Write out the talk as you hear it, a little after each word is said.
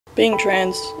Being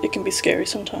trans, it can be scary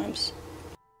sometimes.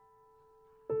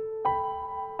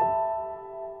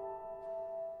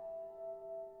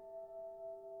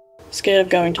 Scared of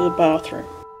going to the bathroom.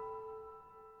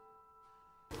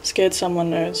 Scared someone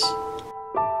knows.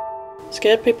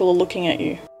 Scared people are looking at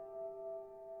you.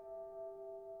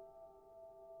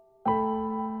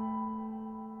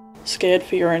 Scared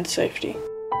for your own safety.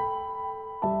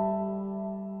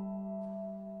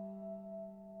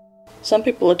 Some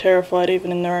people are terrified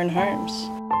even in their own homes.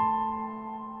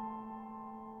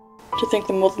 To think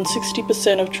that more than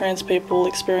 60% of trans people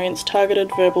experience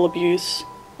targeted verbal abuse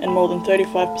and more than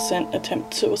 35%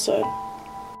 attempt suicide.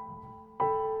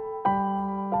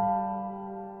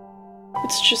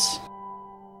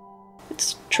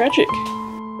 It's tragic.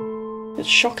 It's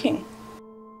shocking.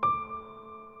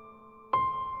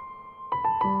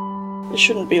 It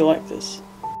shouldn't be like this.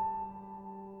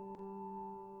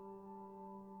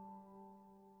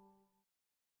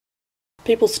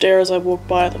 People stare as I walk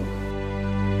by them.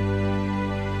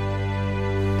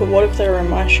 But what if they were in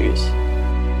my shoes?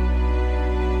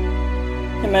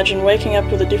 Imagine waking up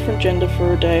with a different gender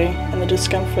for a day and the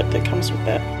discomfort that comes with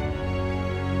that.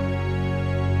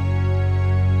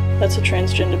 That's a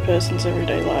transgender person's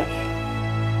everyday life.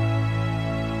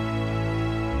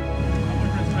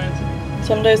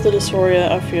 Some days the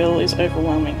dysphoria I feel is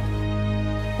overwhelming.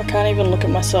 I can't even look at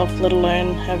myself, let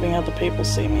alone having other people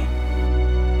see me.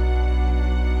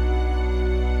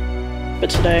 But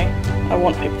today, I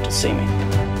want people to see me.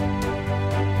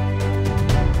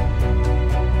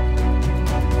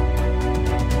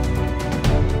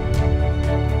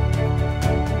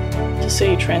 To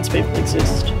see trans people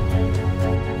exist.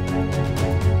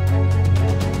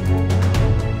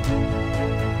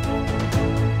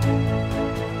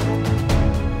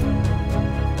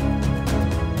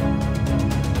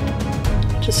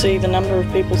 To see the number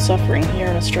of people suffering here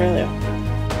in Australia.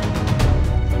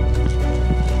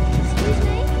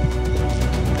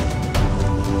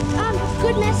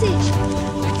 Good message.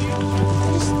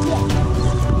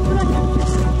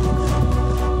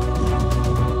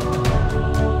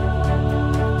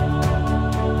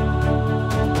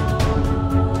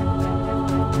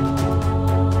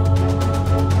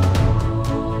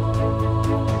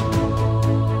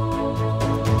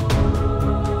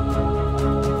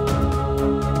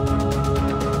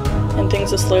 And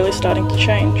things are slowly starting to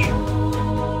change.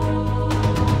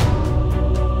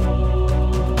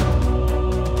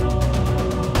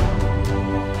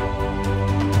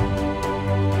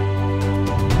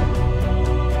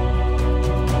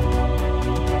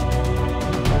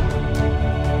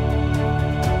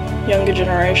 Younger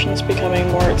generations becoming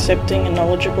more accepting and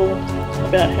knowledgeable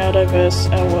about how diverse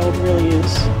our world really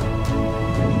is.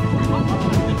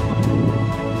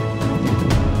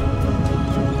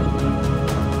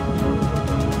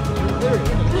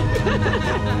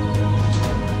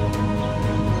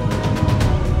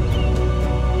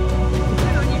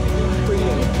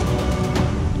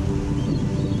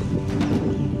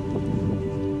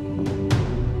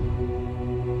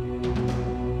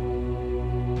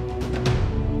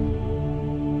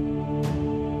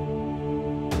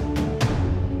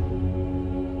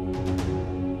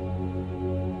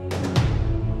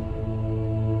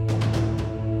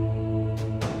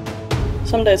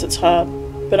 Some days it's hard,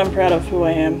 but I'm proud of who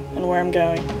I am and where I'm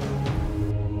going.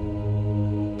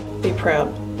 Be proud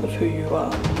of who you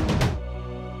are.